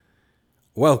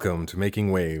Welcome to Making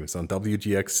Waves on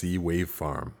WGXC Wave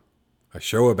Farm, a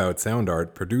show about sound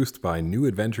art produced by New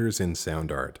Adventures in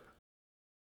Sound Art.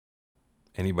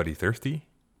 Anybody thirsty?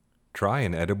 Try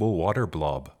an edible water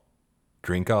blob.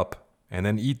 Drink up, and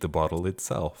then eat the bottle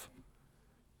itself.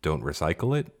 Don't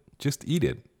recycle it, just eat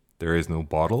it. There is no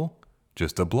bottle,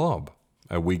 just a blob,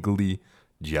 a wiggly,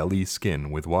 jelly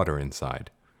skin with water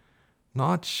inside.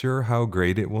 Not sure how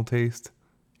great it will taste.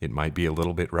 It might be a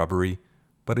little bit rubbery,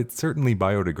 but it's certainly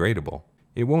biodegradable.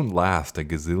 It won't last a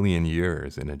gazillion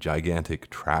years in a gigantic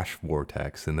trash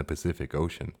vortex in the Pacific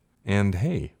Ocean. And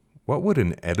hey, what would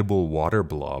an edible water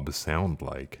blob sound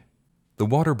like? The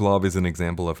water blob is an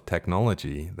example of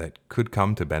technology that could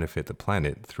come to benefit the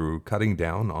planet through cutting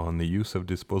down on the use of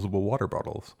disposable water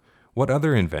bottles. What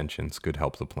other inventions could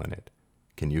help the planet?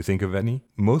 Can you think of any?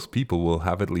 Most people will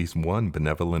have at least one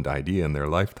benevolent idea in their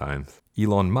lifetimes.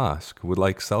 Elon Musk would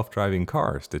like self-driving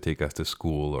cars to take us to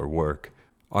school or work,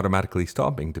 automatically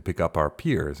stopping to pick up our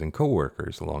peers and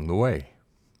coworkers along the way.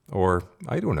 Or,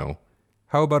 I don't know,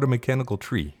 how about a mechanical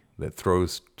tree that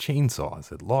throws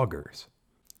chainsaws at loggers?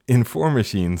 In Four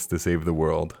Machines to Save the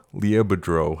World, Leah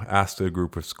Boudreau asked a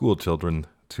group of school children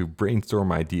to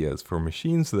brainstorm ideas for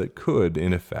machines that could,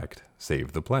 in effect,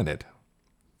 save the planet.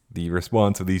 The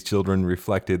response of these children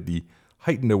reflected the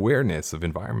heightened awareness of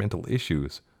environmental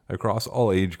issues across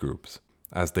all age groups,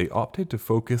 as they opted to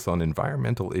focus on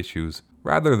environmental issues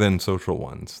rather than social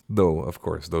ones, though, of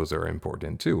course, those are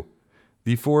important too.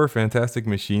 The four fantastic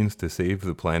machines to save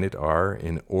the planet are,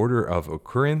 in order of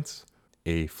occurrence,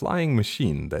 a flying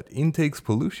machine that intakes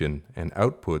pollution and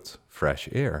outputs fresh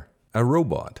air, a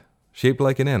robot shaped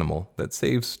like an animal that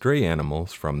saves stray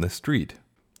animals from the street,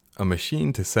 a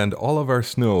machine to send all of our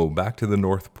snow back to the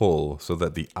North Pole so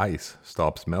that the ice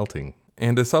stops melting,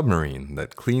 and a submarine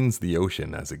that cleans the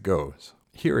ocean as it goes.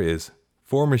 Here is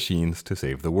Four Machines to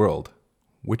Save the World,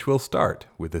 which will start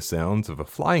with the sounds of a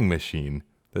flying machine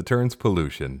that turns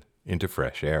pollution into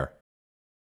fresh air.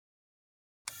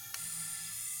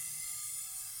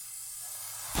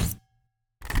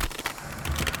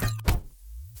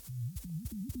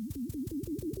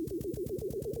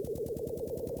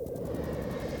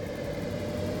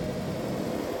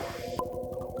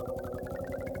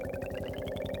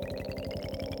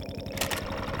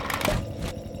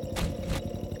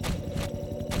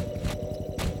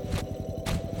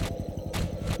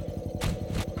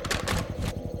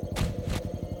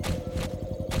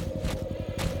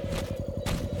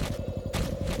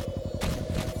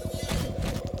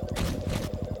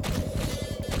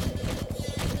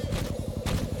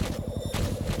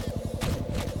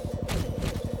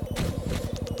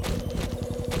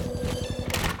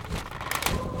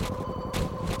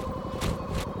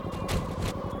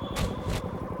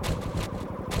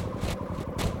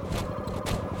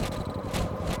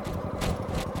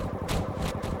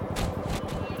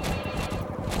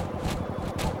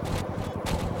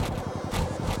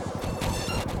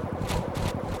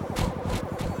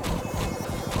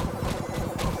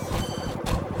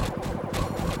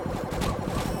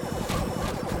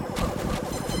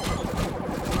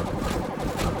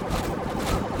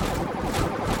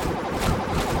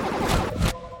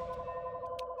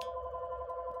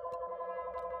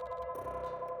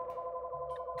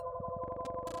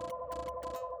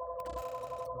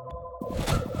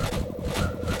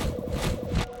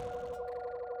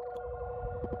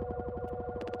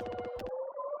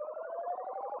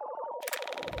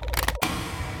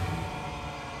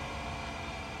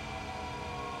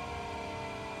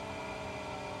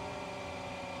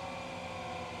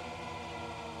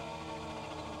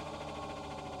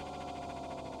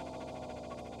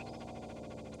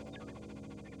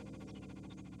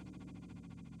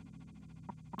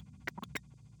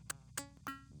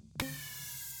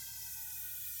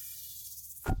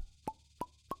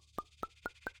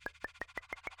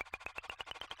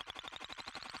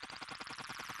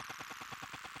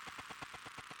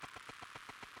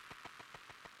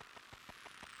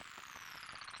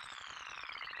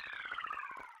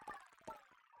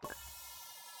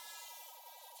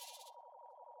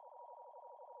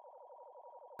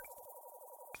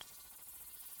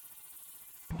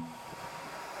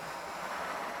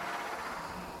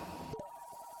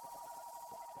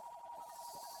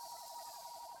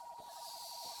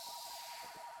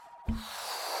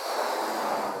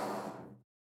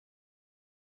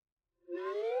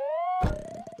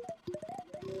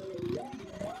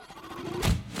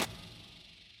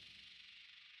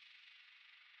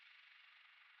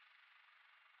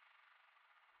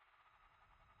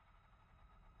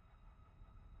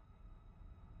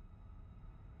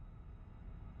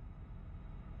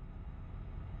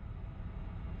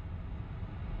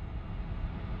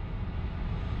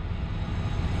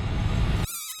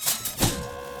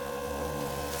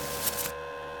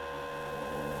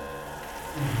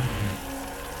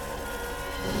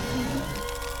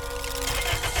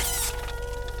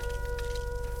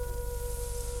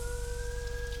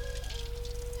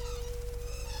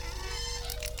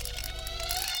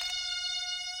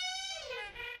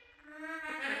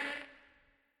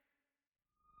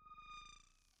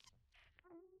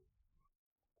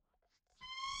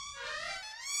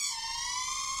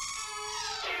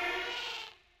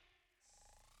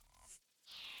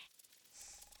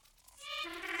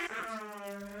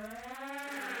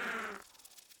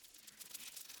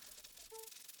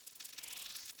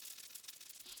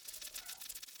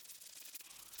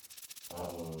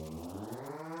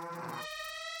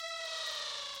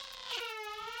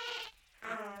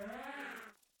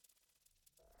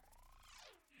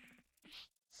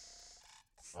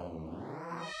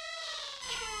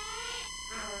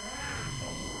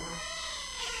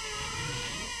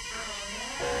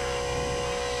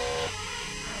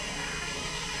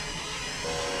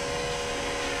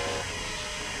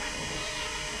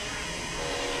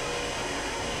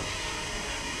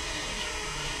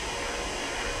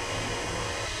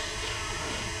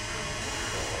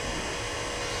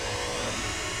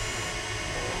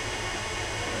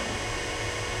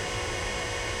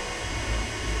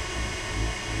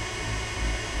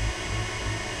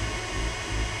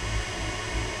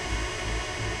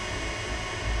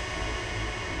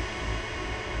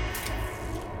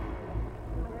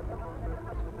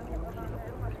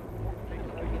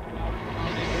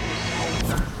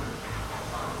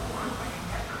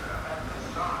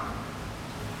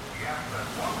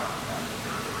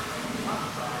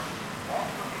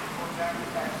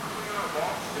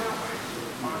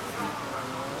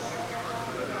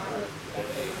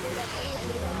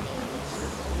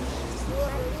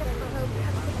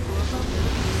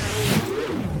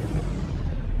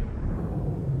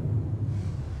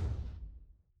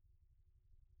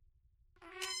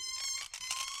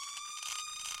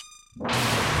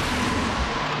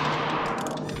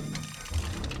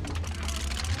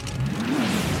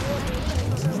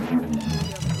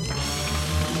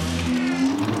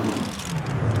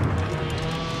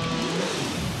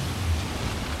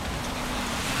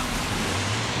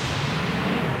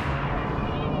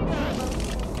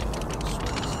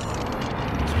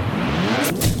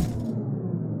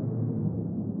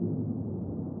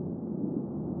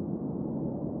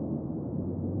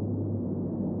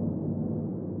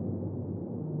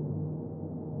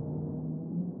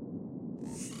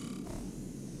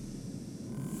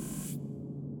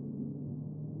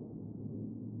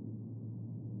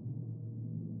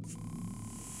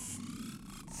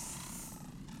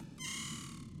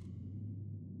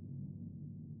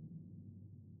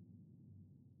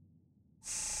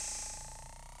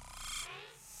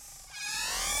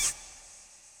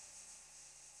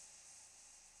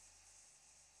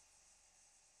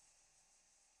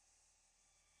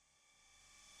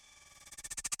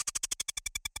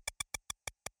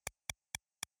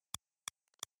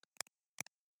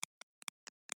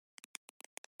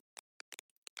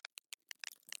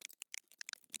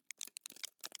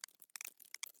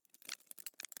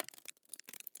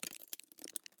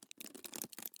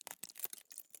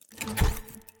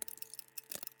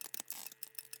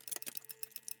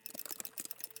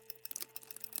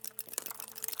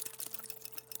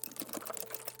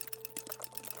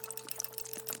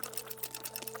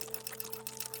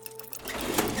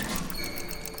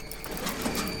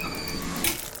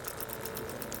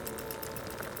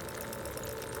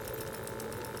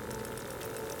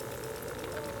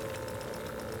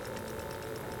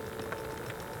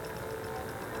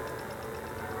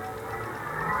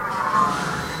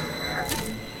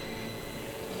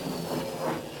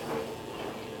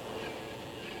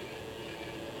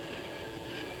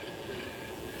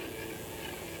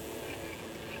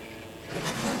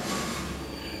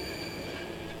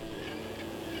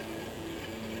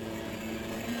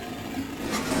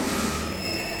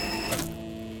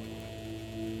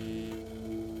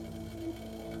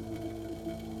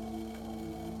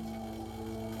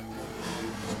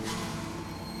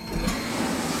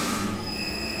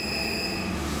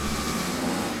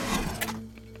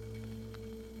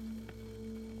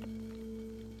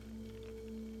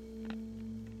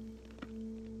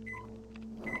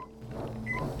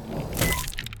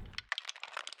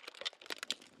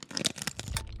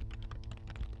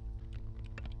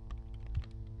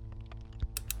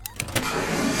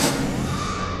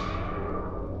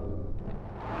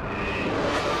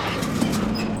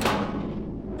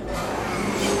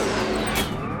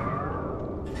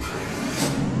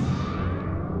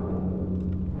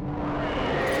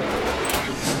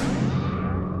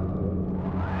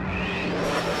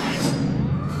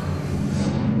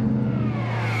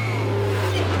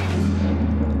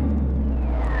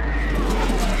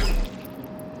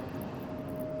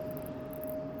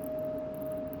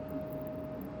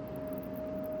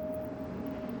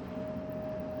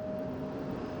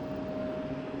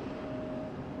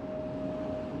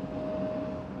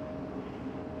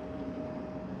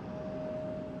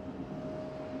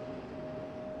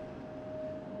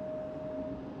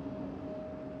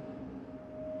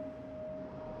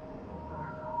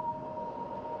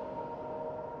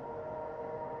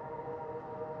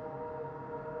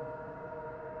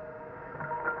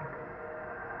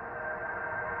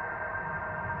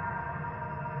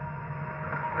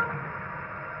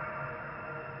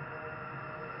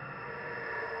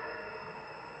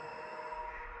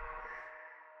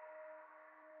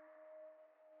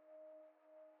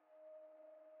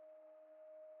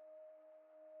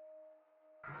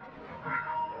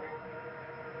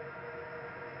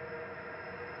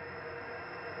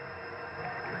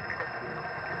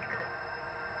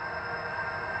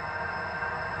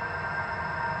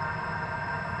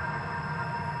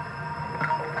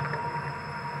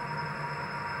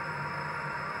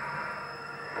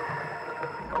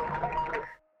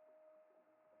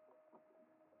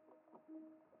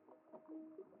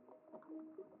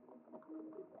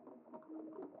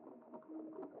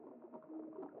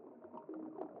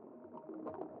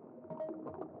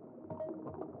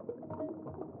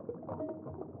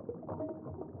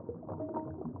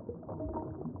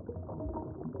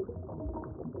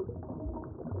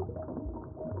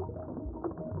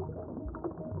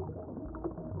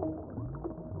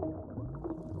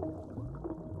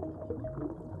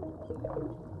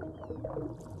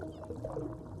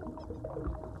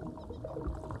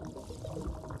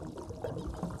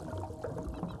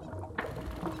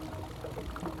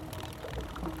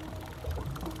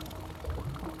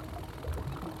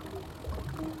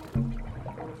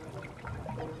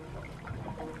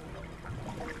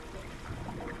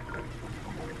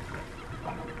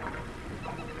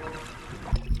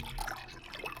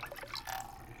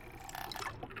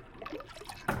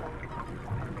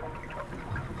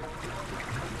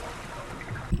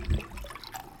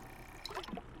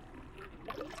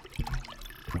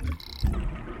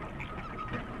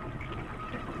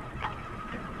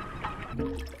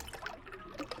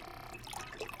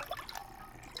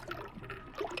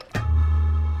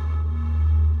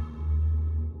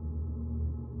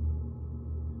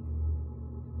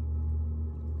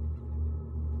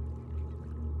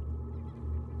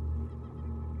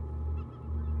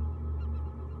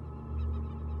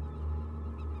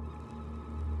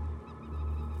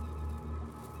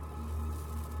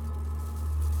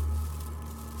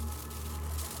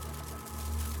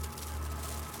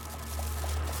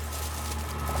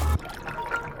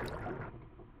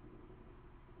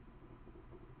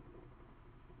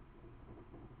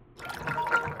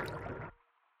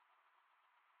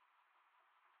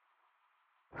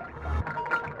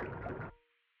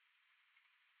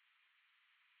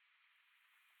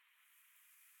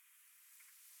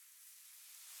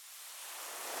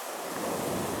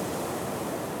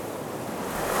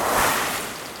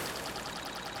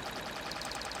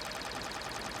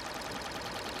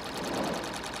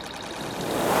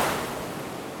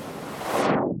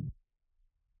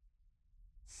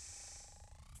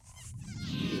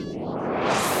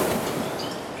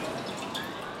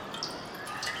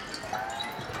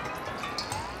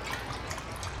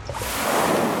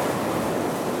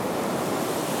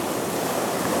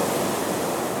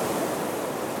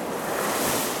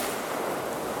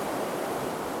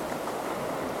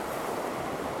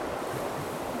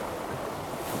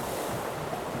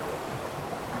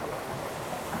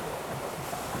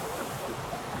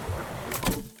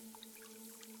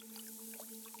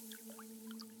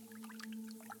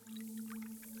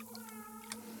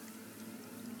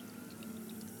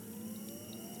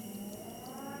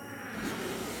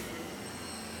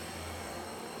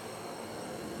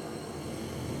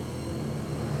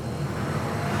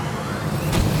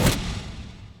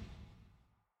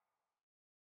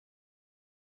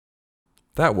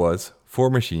 That was Four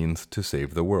Machines to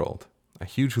Save the World, a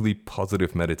hugely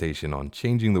positive meditation on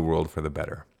changing the world for the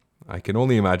better. I can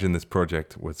only imagine this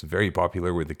project was very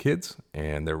popular with the kids,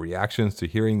 and their reactions to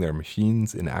hearing their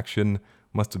machines in action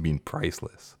must have been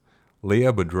priceless.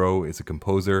 Leah Boudreau is a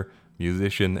composer,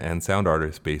 musician, and sound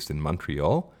artist based in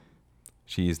Montreal.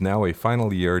 She is now a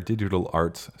final year digital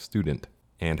arts student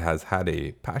and has had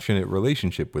a passionate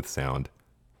relationship with sound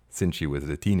since she was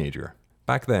a teenager.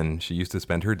 Back then, she used to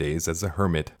spend her days as a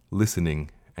hermit,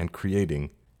 listening and creating,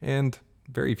 and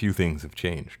very few things have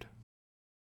changed.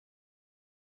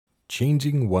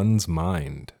 Changing One's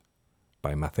Mind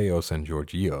by Mattheos and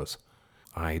Georgios.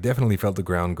 I definitely felt the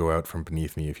ground go out from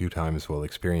beneath me a few times while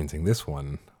experiencing this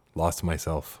one, lost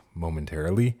myself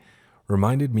momentarily,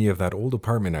 reminded me of that old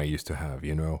apartment I used to have,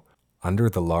 under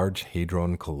the Large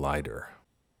Hadron Collider.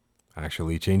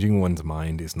 Actually, changing one's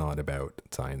mind is not about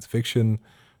science fiction,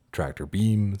 tractor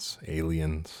beams,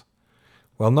 aliens.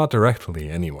 Well, not directly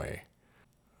anyway.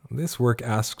 This work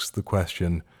asks the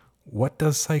question, what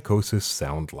does psychosis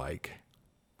sound like?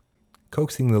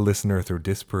 Coaxing the listener through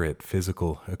disparate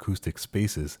physical acoustic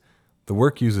spaces, the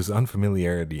work uses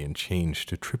unfamiliarity and change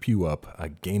to trip you up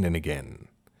again and again.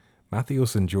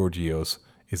 Mattheos and Georgios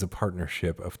is a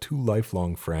partnership of two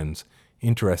lifelong friends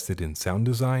interested in sound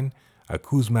design,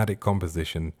 acousmatic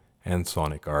composition, and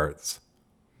sonic arts.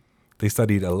 They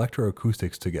studied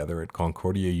electroacoustics together at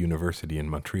Concordia University in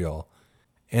Montreal,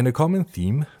 and a common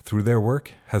theme through their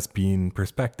work has been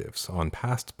perspectives on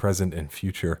past, present, and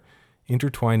future,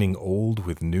 intertwining old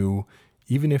with new,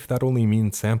 even if that only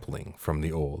means sampling from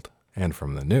the old and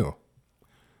from the new.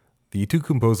 The two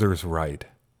composers write,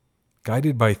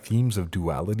 guided by themes of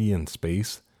duality and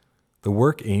space, the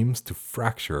work aims to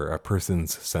fracture a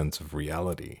person's sense of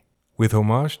reality. With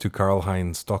homage to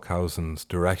Karlheinz Stockhausen's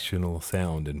directional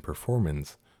sound and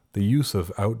performance, the use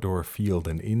of outdoor field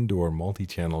and indoor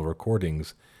multi-channel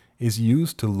recordings is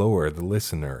used to lower the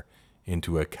listener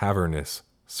into a cavernous,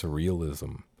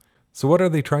 Surrealism. So, what are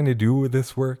they trying to do with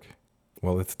this work?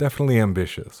 Well, it's definitely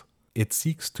ambitious. It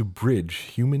seeks to bridge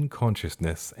human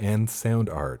consciousness and sound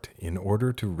art in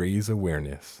order to raise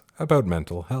awareness about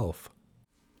mental health.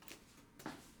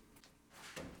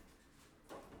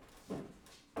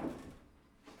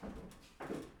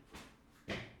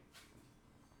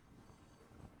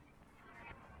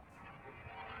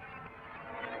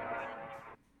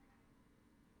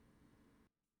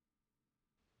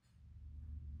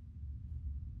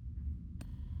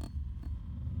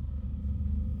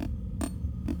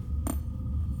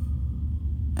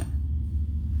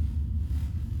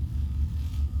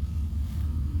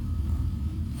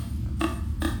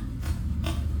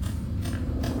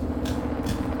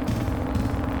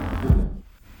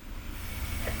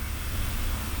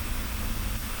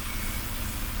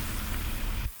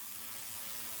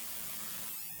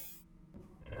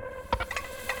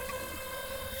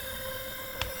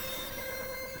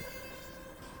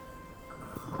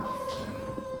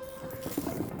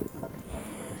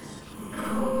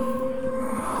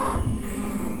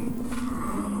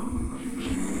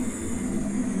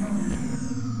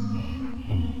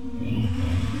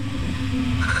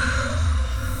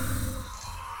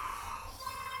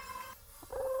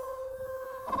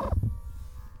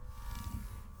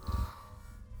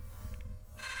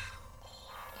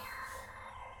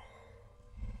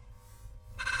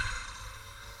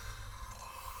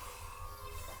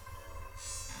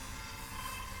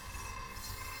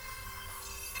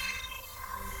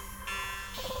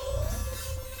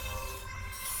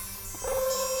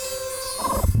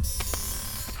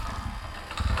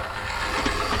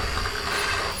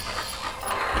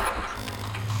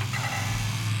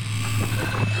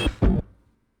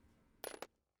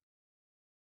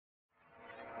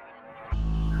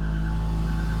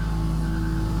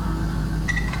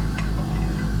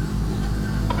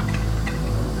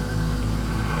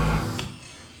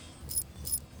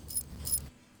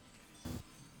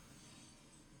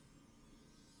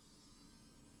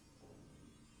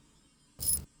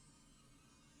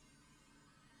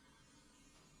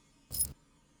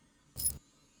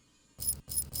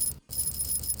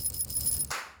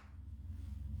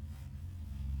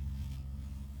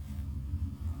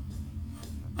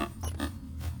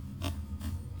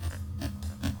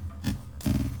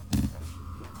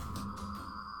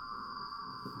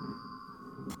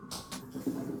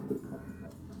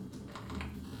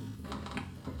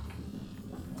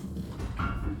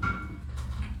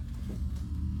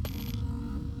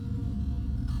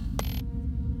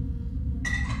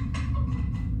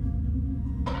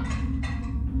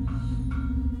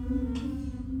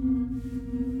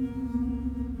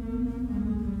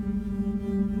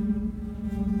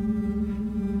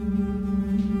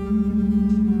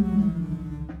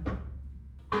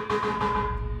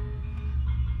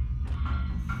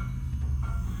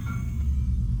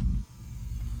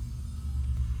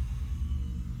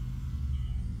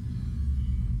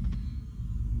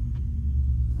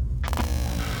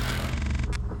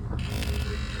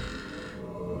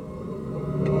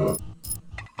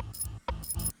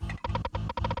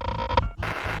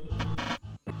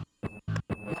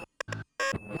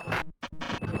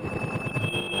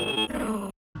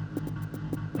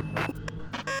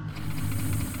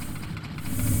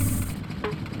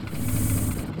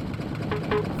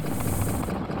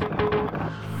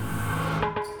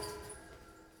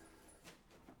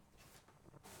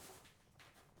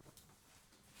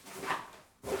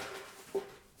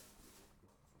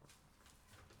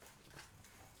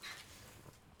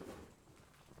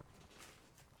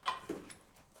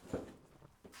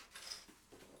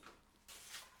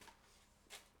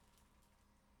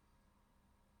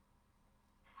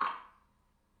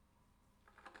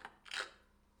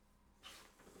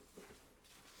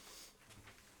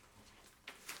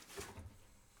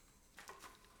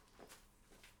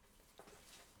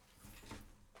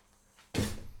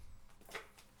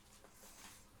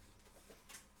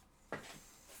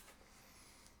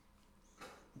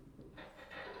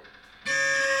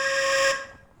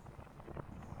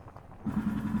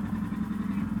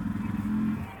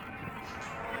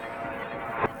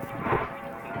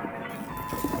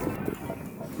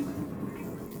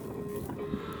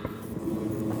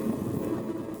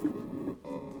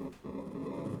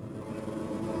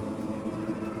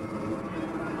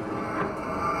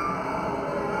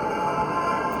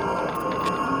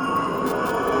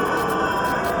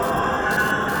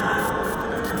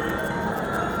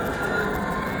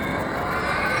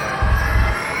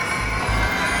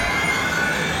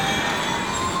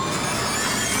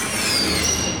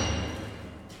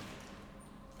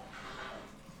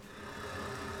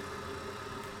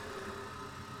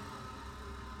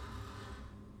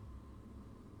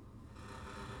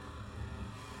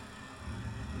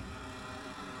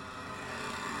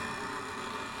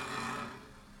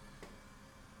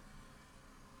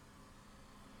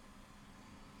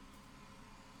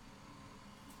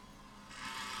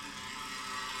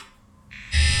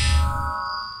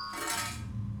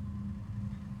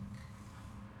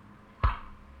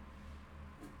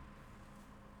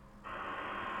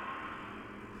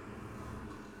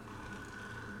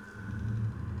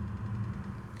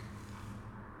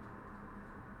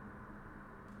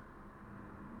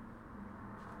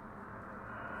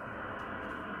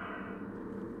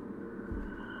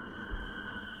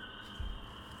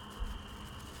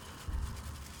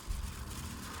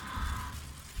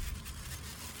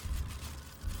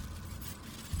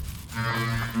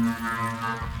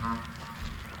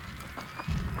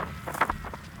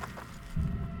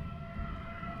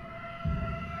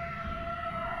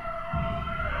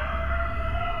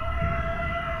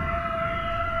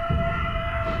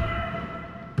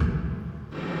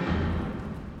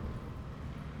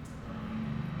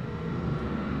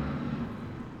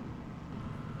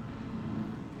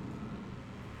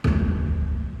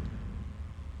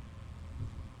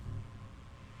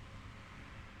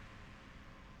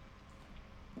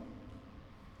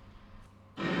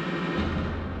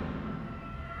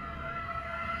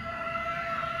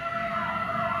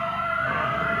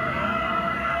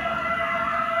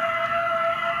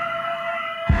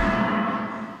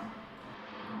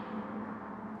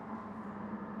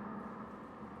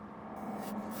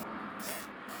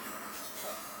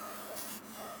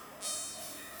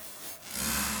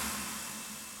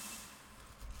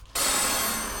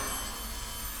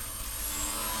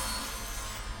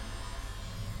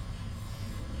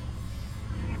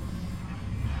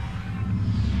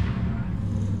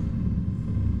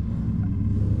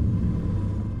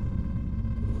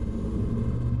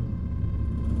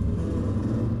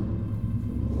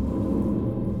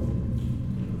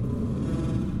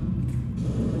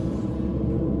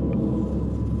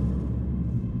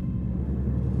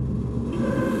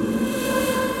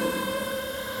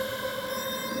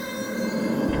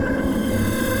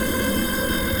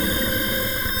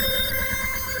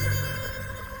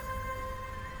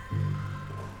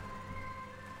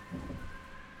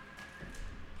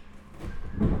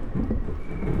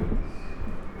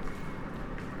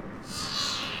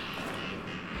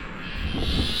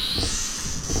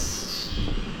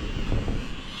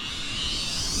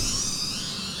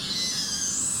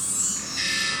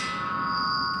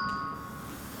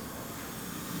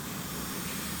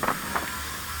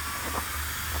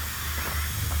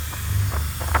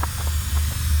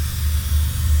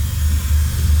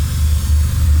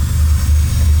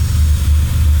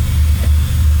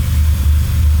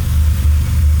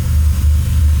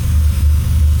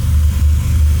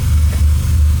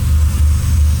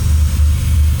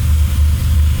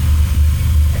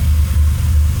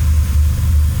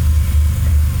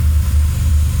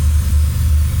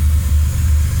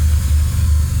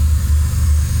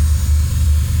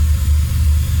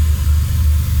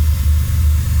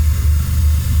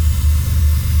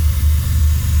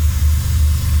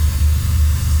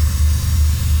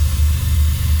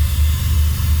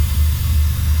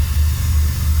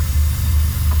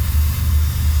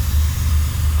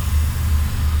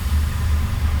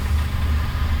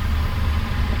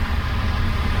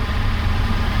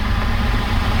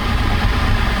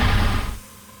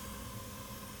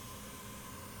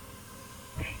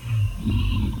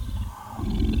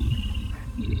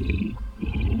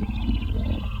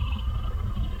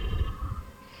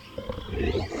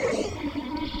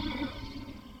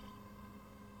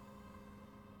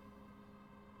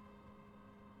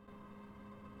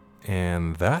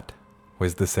 And that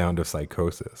was The Sound of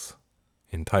Psychosis,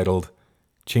 entitled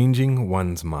Changing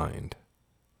One's Mind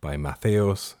by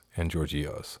Matheos and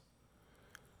Georgios.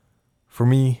 For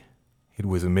me, it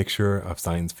was a mixture of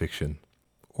science fiction,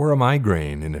 or a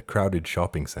migraine in a crowded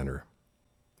shopping center.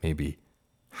 Maybe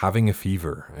having a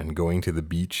fever and going to the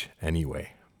beach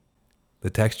anyway. The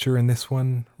texture in this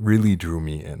one really drew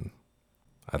me in.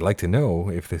 I'd like to know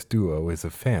if this duo is a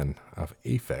fan of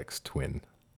Aphex Twin.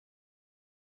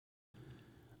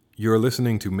 You're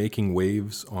listening to Making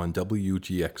Waves on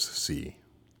WGXC.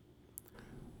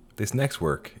 This next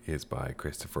work is by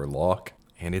Christopher Locke,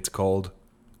 and it's called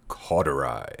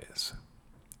Cauterize.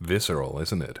 Visceral,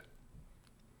 isn't it?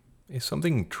 Is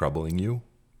something troubling you?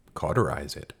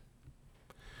 Cauterize it.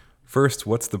 First,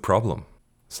 what's the problem?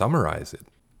 Summarize it.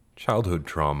 Childhood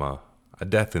trauma, a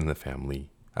death in the family,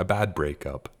 a bad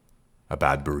breakup, a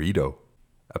bad burrito,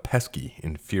 a pesky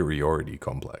inferiority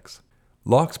complex.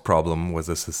 Locke's problem was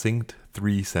a succinct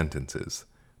 3 sentences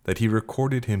that he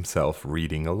recorded himself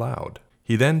reading aloud.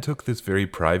 He then took this very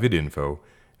private info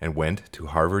and went to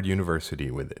Harvard University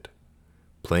with it,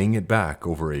 playing it back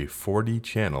over a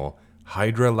 40-channel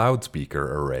Hydra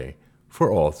loudspeaker array for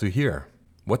all to hear.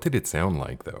 What did it sound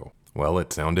like, though? Well,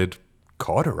 it sounded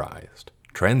cauterized,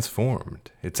 transformed.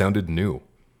 It sounded new.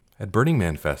 At Burning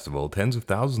Man Festival, tens of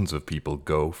thousands of people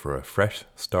go for a fresh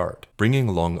start, bringing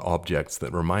along objects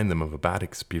that remind them of a bad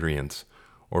experience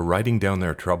or writing down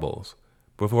their troubles,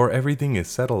 before everything is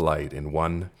set alight in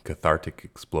one cathartic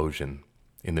explosion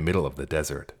in the middle of the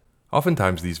desert.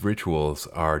 Oftentimes these rituals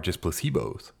are just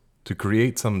placebos to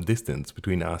create some distance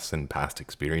between us and past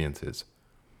experiences.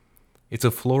 It's a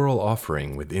floral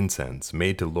offering with incense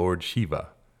made to Lord Shiva,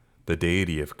 the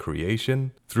deity of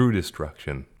creation through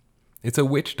destruction. It's a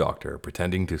witch doctor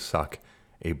pretending to suck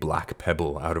a black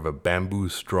pebble out of a bamboo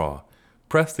straw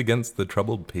pressed against the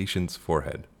troubled patient's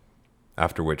forehead,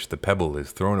 after which the pebble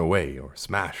is thrown away or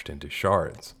smashed into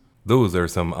shards. Those are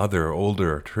some other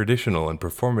older, traditional and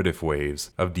performative ways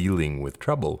of dealing with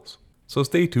troubles. So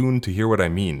stay tuned to hear what I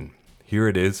mean. Here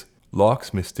it is,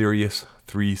 Locke's mysterious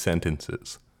 3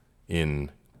 sentences in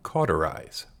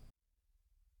Cauterize.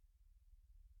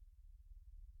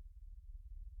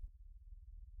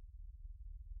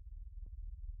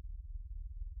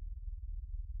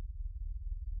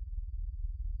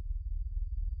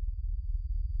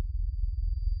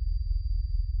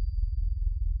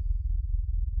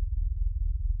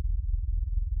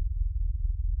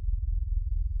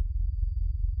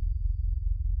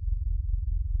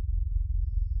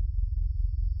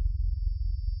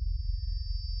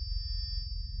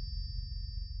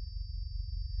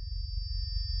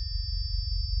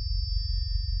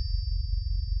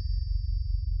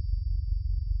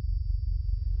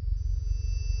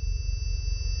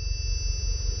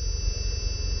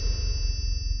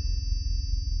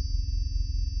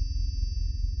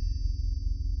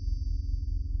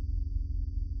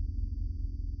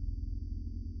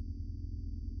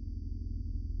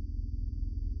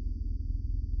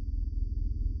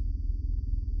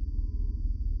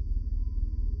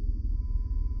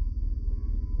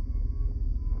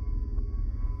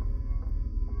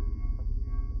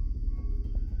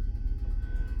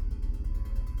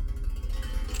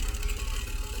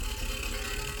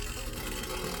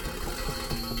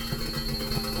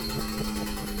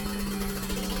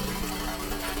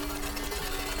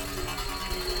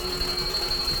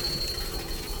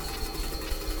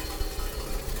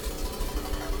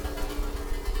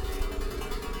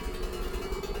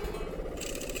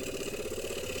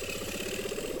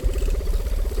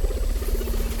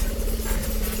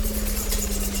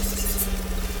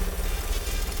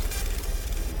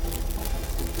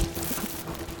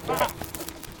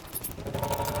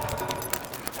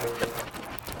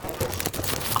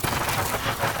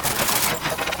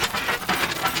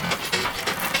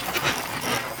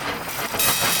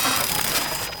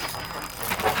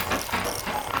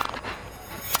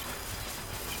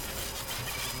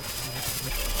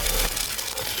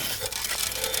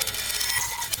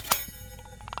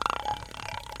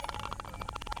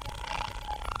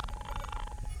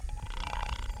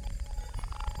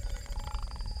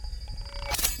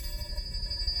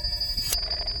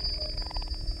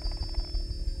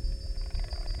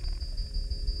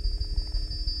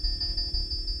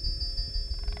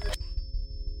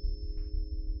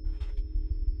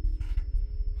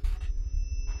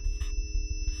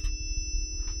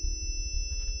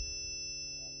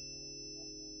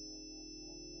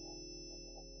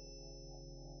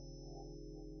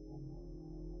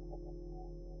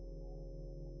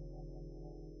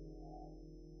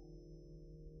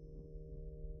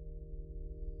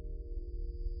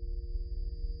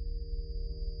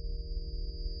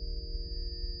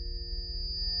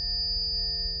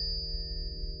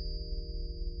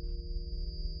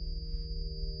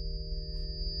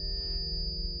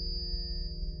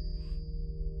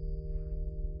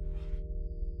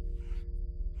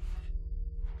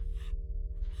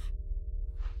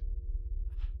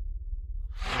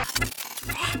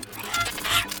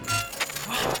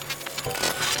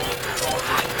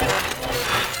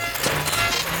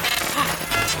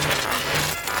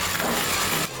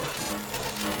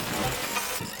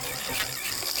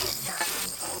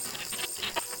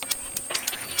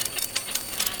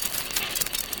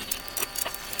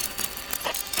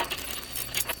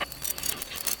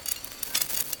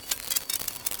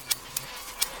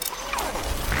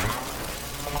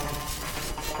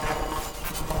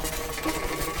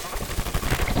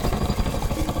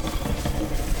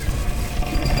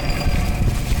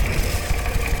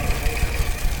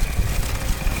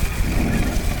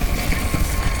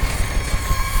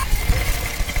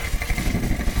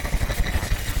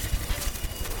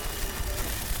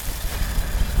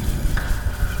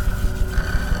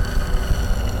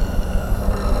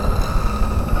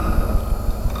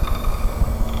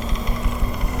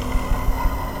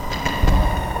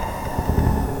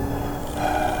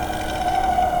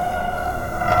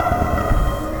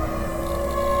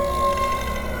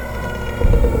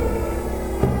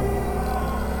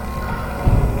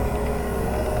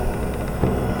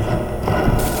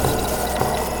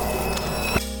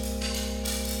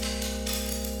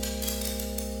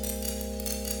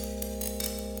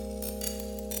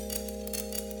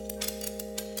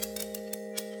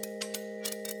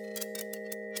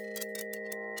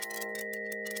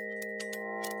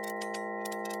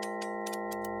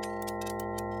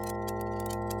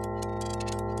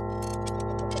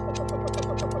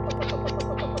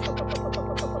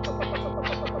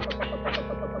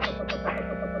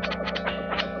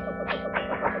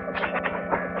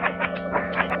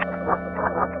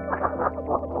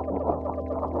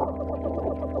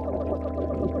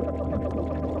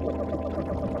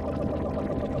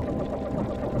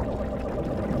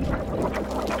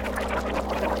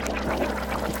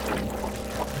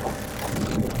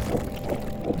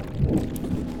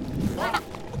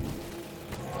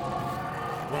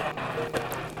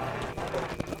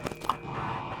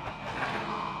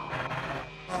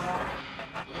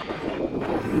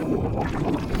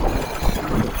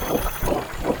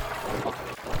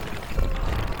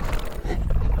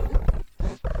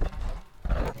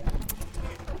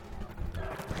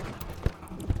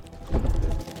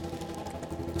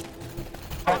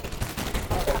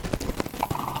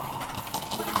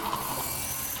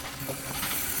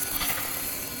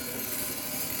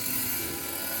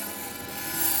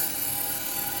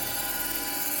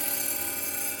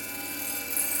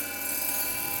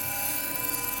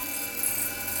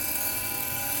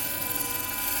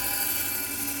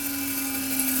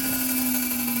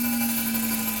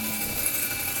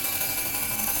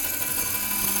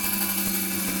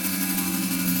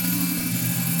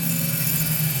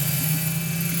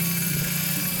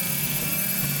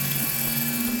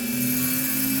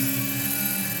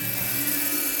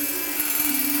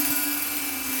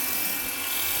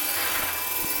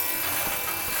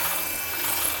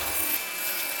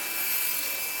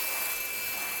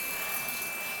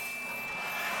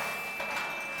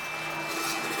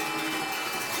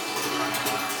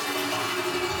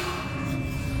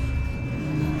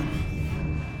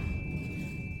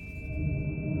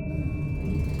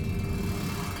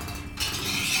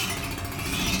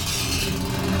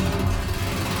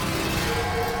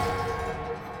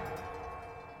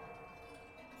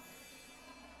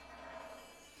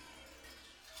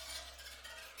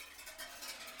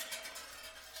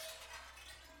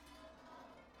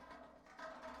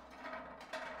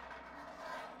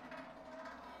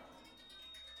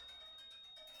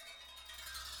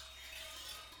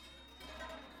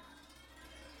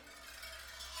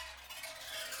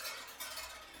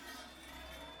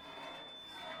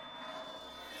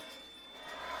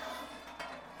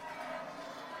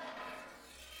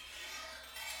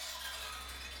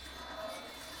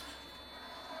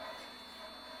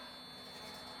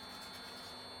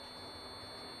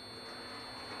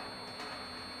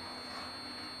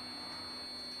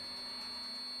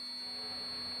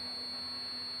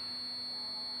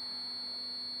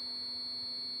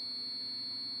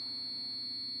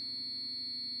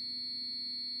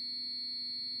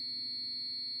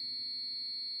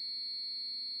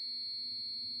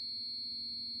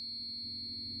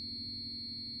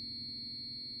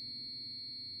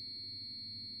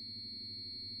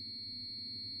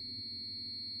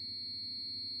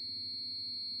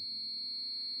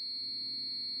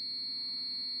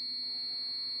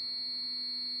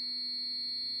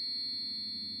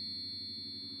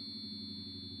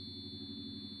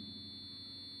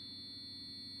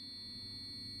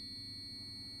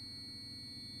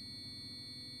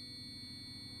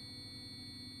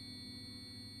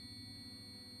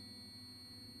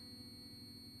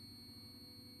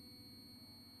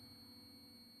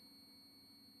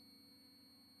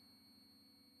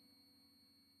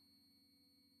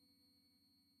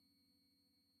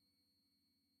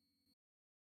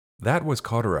 That was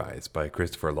cauterized by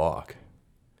Christopher Locke.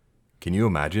 Can you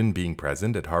imagine being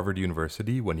present at Harvard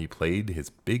University when he played his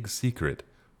big secret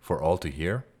for all to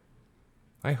hear?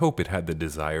 I hope it had the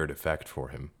desired effect for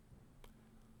him.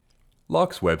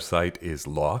 Locke's website is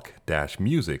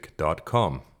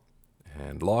locke-music.com,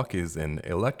 and Locke is an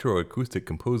electroacoustic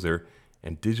composer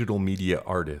and digital media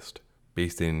artist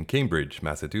based in Cambridge,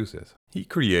 Massachusetts. He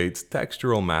creates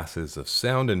textural masses of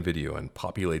sound and video and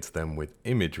populates them with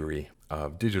imagery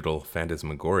of digital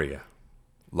phantasmagoria.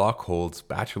 Locke holds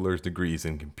bachelor's degrees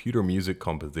in computer music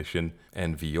composition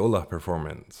and viola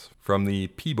performance from the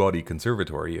Peabody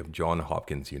Conservatory of Johns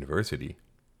Hopkins University.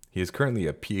 He is currently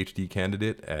a PhD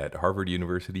candidate at Harvard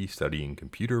University studying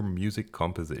computer music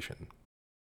composition.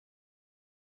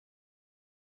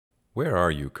 Where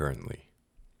are you currently?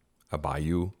 A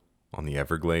bayou? On the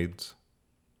Everglades?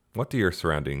 What do your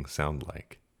surroundings sound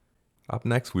like? Up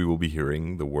next, we will be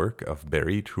hearing the work of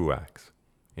Barry Truax,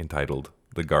 entitled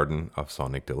The Garden of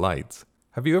Sonic Delights.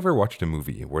 Have you ever watched a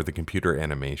movie where the computer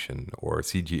animation, or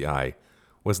CGI,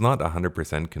 was not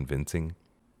 100% convincing?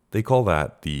 They call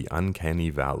that the uncanny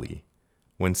valley,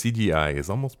 when CGI is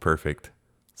almost perfect,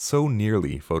 so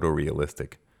nearly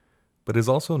photorealistic, but is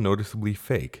also noticeably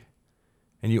fake,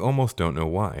 and you almost don't know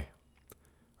why.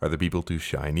 Are the people too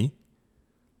shiny?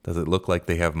 Does it look like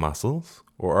they have muscles,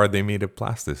 or are they made of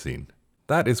plasticine?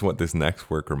 That is what this next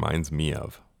work reminds me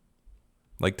of.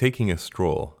 Like taking a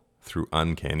stroll through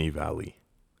Uncanny Valley.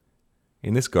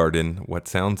 In this garden, what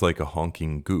sounds like a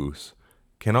honking goose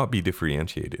cannot be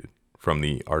differentiated from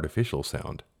the artificial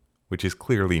sound, which is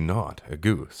clearly not a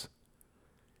goose.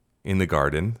 In the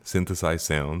garden, synthesized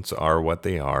sounds are what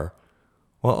they are,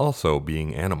 while also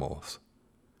being animals.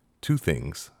 Two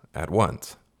things at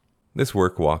once. This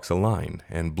work walks a line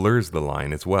and blurs the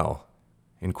line as well,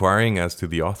 inquiring as to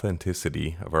the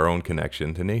authenticity of our own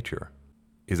connection to nature.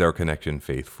 Is our connection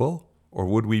faithful, or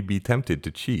would we be tempted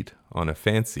to cheat on a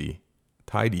fancy,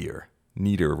 tidier,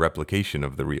 neater replication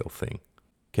of the real thing?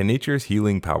 Can nature's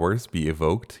healing powers be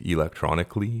evoked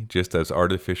electronically, just as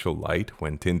artificial light,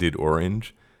 when tinted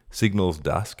orange, signals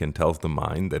dusk and tells the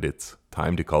mind that it's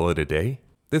time to call it a day?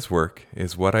 This work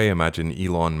is what I imagine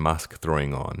Elon Musk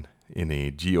throwing on in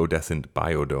a geodescent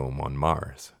biodome on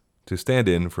Mars, to stand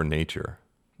in for nature.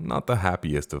 Not the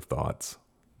happiest of thoughts,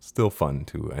 still fun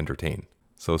to entertain.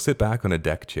 So sit back on a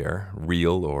deck chair,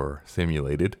 real or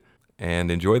simulated,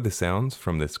 and enjoy the sounds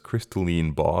from this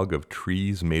crystalline bog of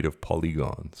trees made of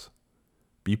polygons.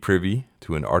 Be privy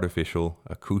to an artificial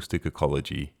acoustic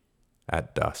ecology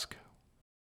at dusk.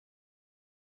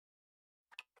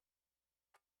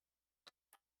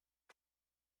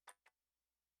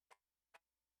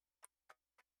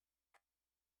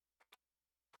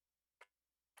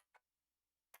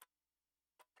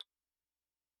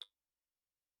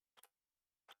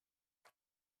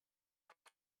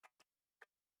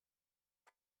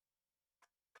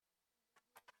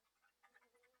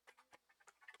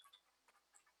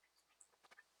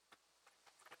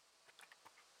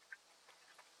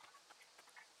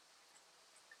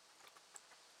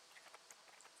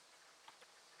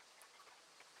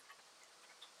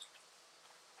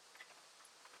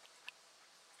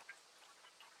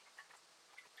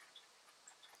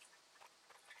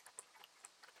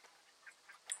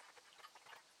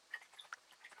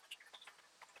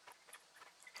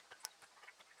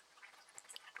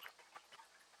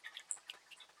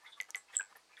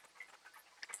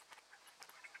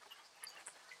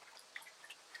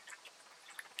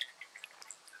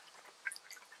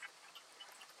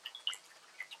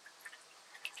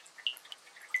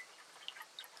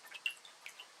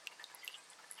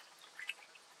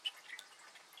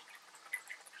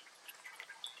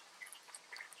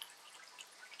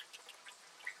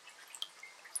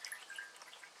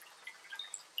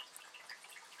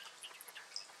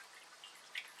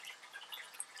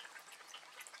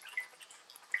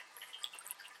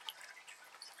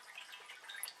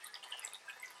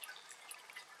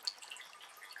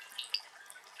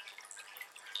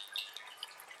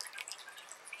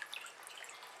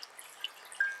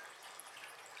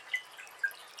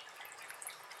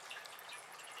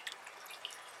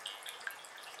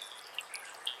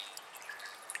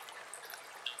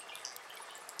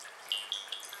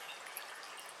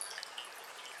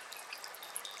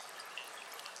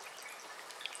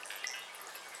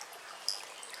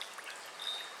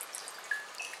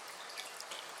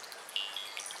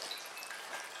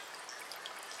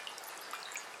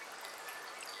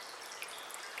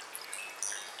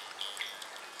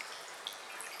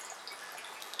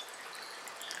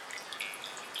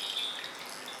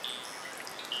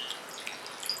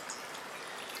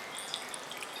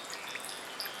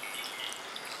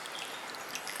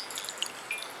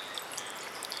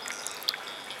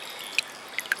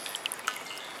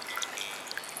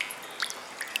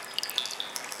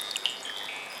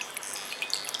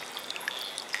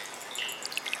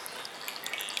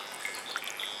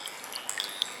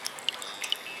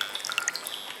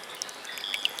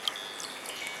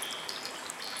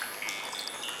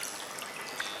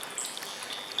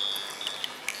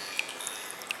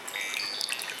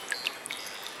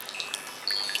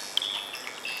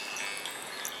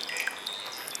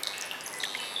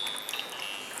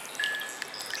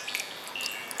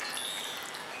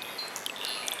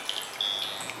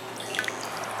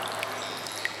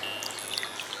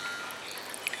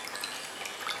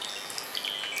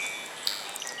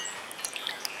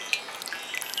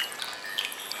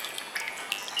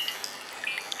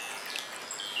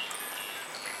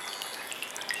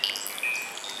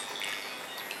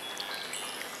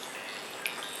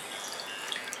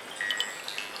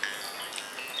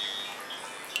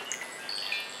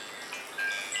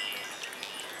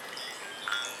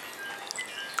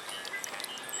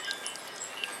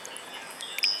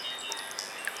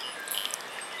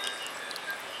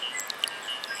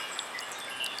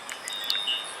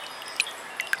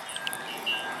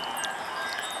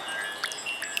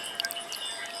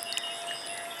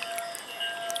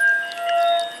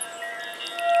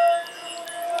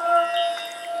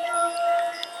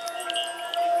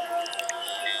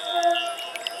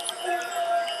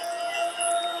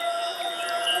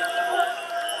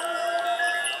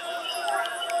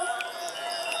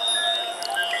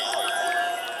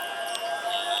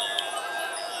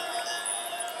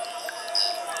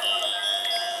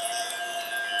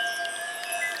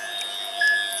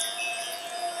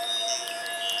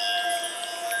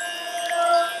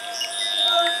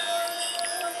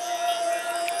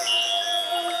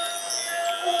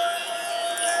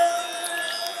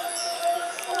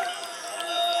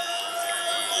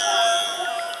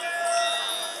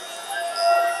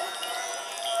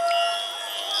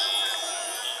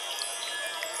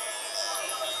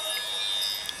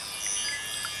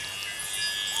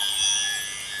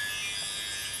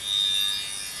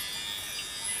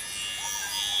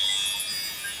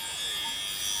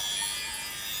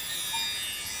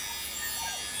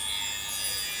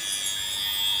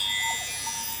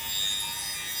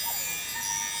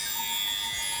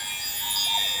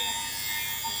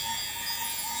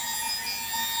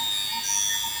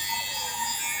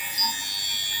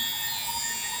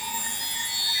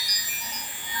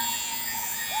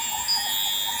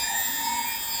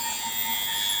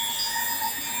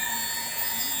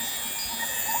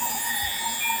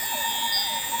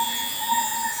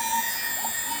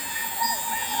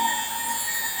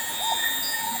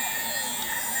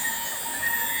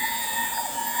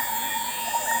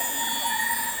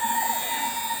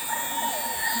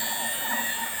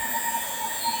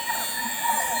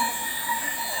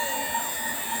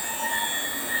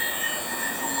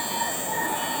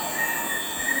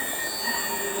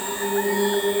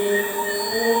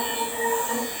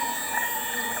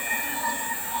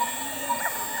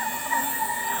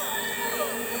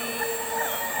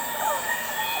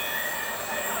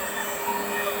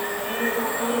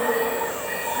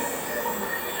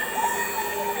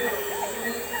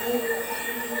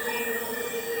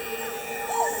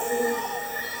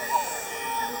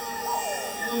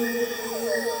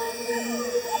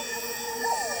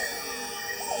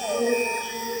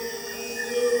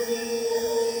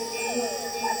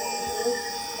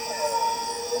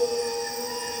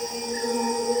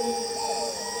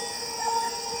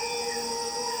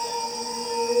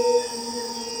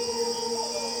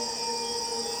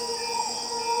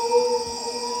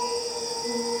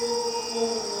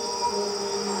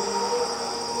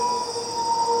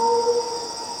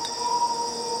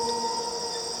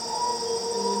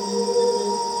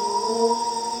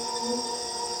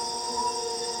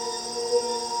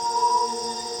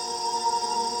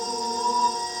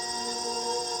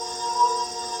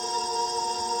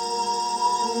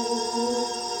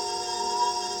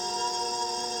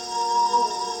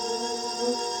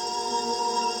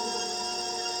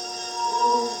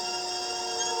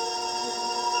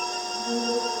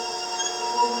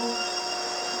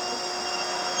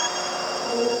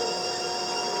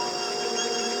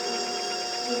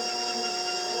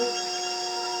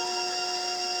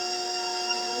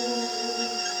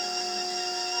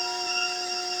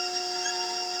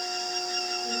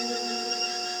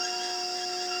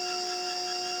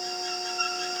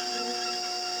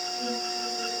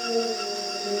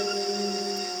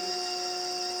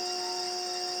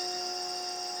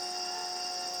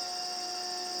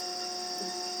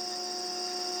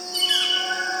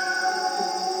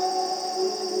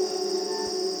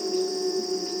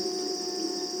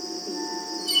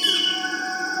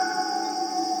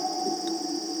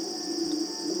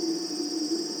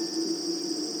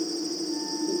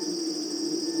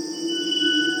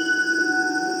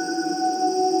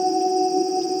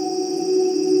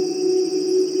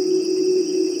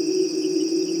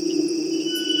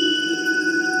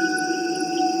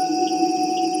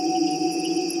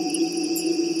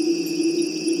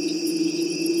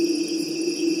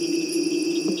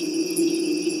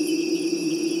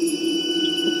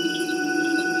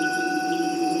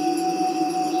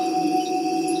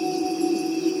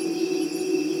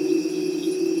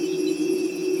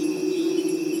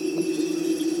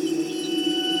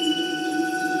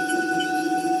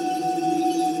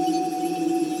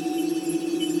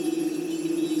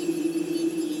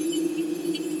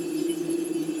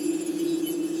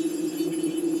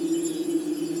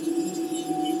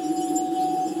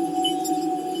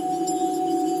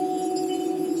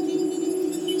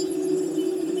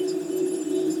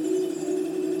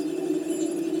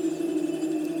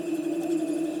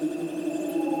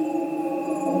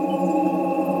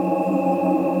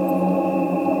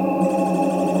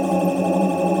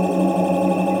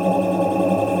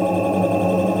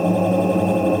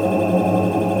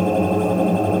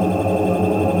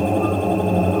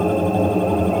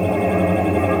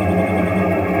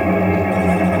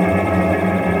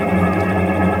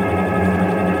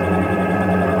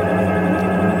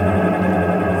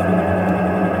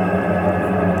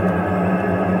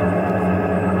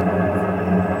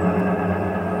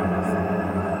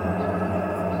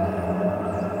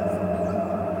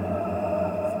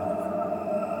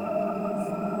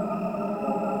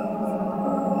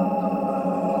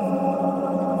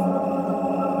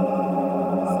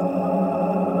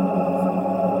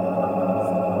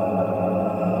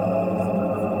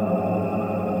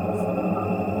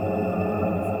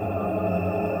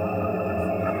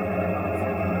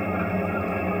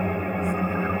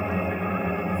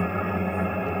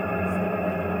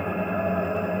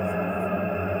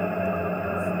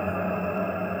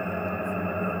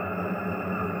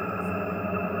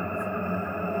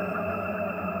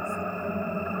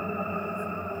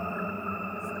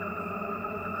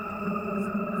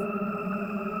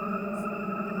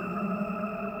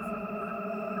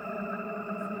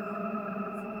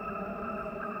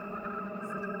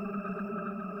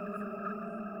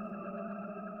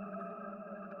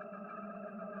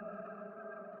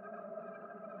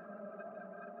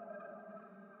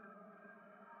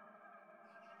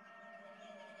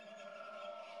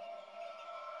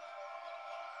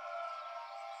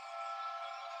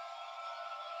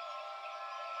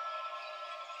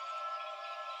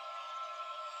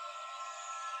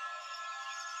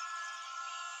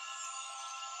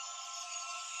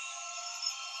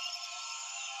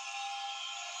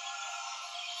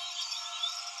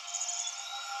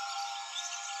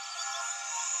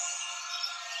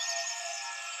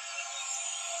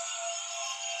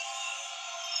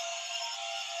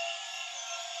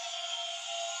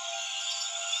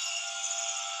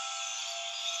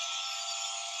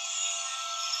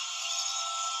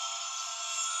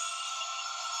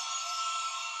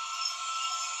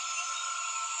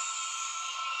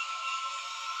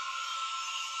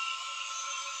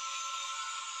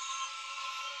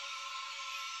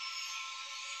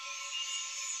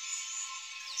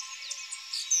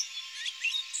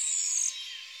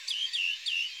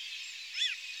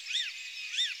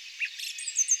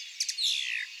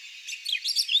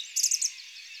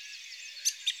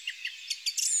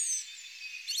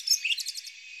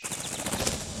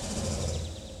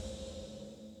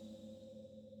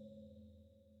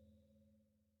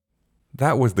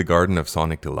 That was The Garden of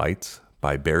Sonic Delights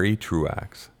by Barry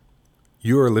Truax.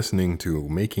 You are listening to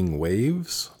Making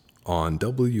Waves on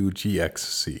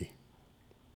WGXC.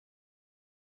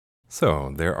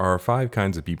 So, there are 5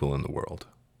 kinds of people in the world.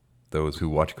 Those who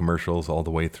watch commercials all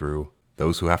the way through,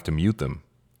 those who have to mute them,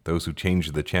 those who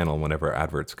change the channel whenever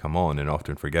adverts come on and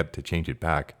often forget to change it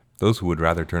back, those who would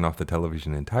rather turn off the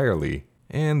television entirely,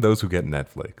 and those who get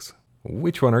Netflix.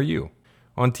 Which one are you?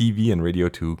 On TV and radio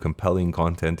too, compelling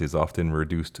content is often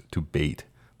reduced to bait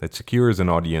that secures an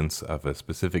audience of a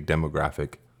specific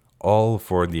demographic, all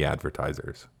for the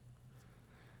advertisers.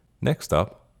 Next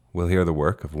up, we'll hear the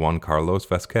work of Juan Carlos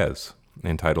Vasquez,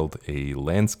 entitled A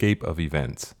Landscape of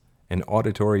Events, an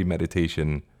auditory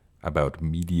meditation about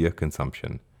media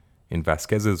consumption. In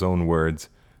Vasquez's own words,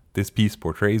 this piece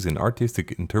portrays an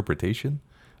artistic interpretation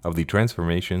of the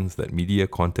transformations that media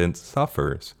content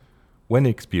suffers when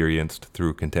experienced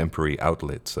through contemporary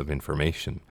outlets of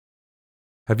information.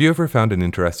 Have you ever found an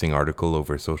interesting article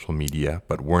over social media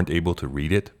but weren't able to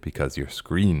read it because your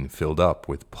screen filled up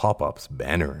with pop-ups,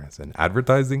 banners, and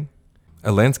advertising?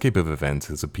 A Landscape of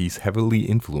Events is a piece heavily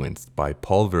influenced by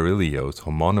Paul Virilio's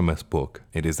homonymous book.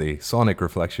 It is a sonic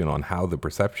reflection on how the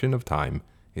perception of time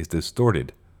is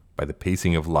distorted by the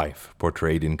pacing of life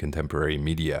portrayed in contemporary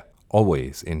media,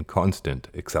 always in constant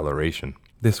acceleration.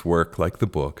 This work, like the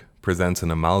book, presents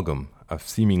an amalgam of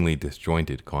seemingly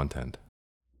disjointed content.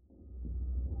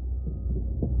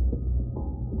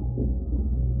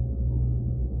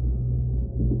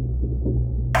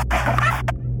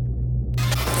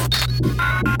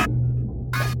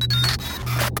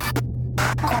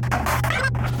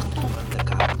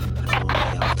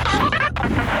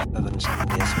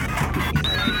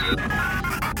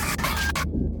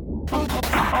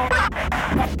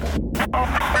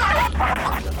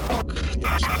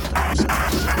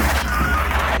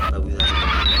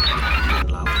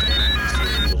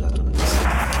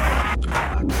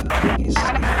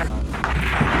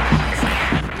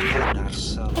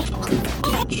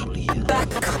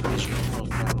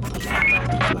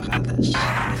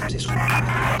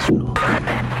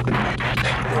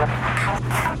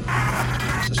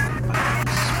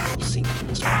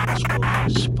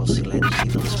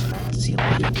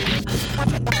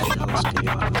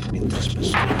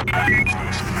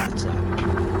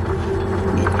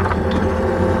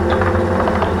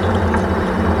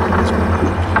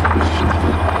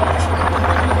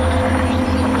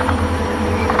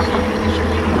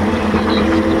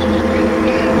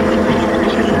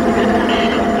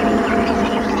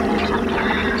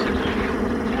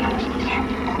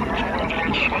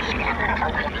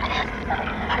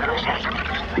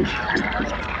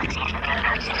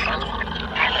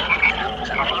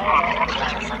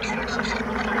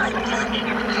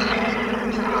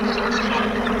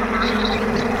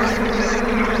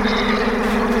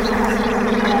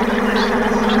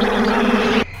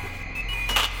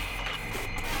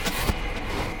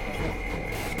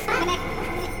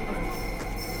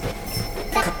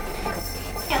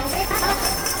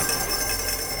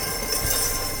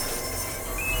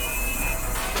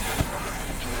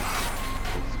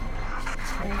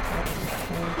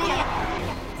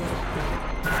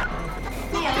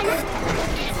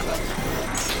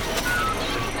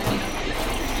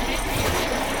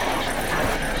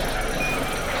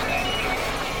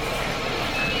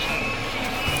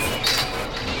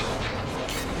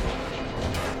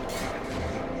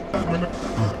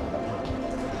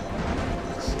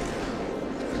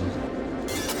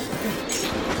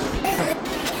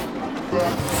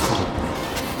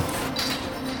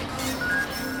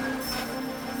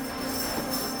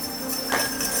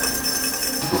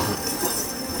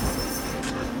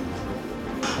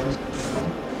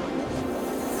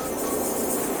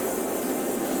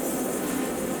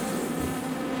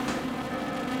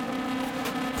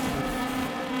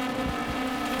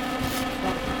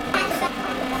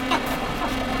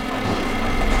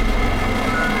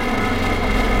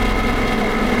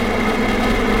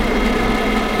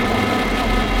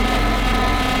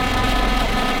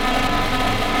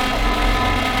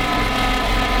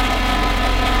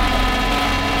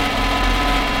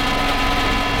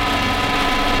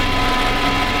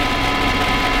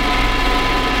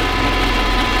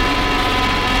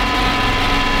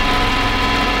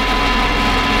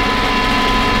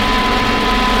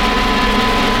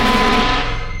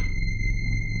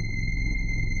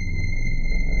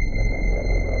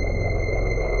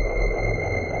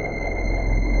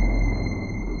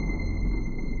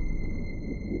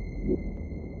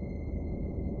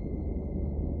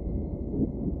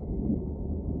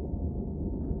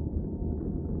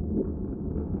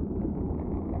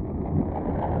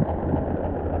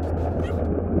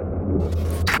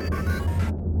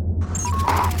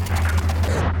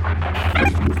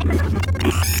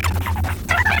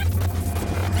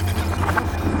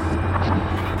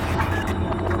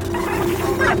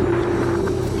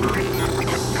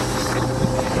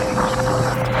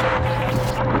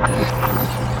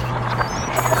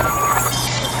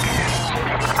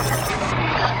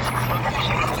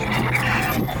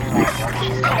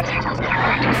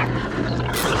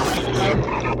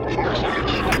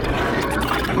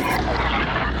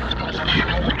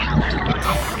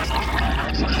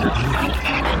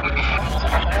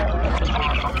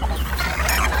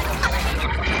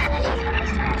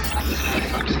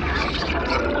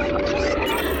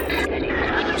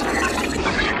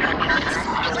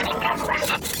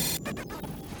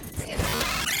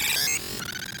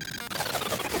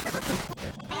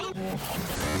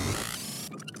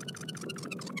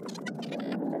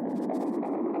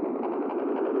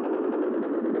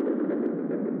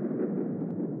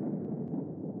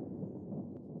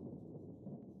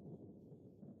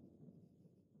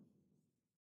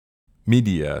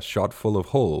 Media shot full of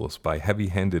holes by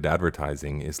heavy-handed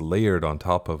advertising is layered on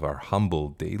top of our humble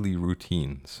daily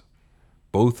routines.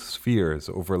 Both spheres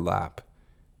overlap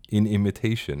in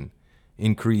imitation,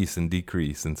 increase and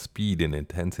decrease in speed and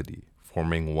intensity,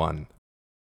 forming one.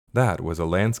 That was A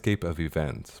Landscape of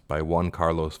Events by Juan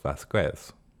Carlos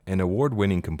Vasquez, an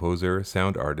award-winning composer,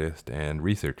 sound artist, and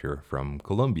researcher from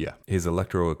Colombia. His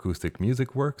electroacoustic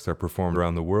music works are performed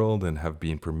around the world and have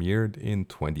been premiered in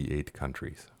 28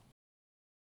 countries.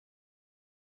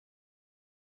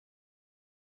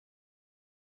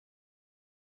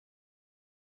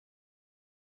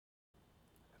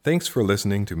 Thanks for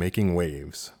listening to Making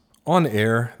Waves. On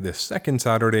air this second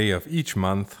Saturday of each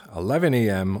month, 11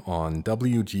 a.m. on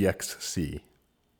WGXC.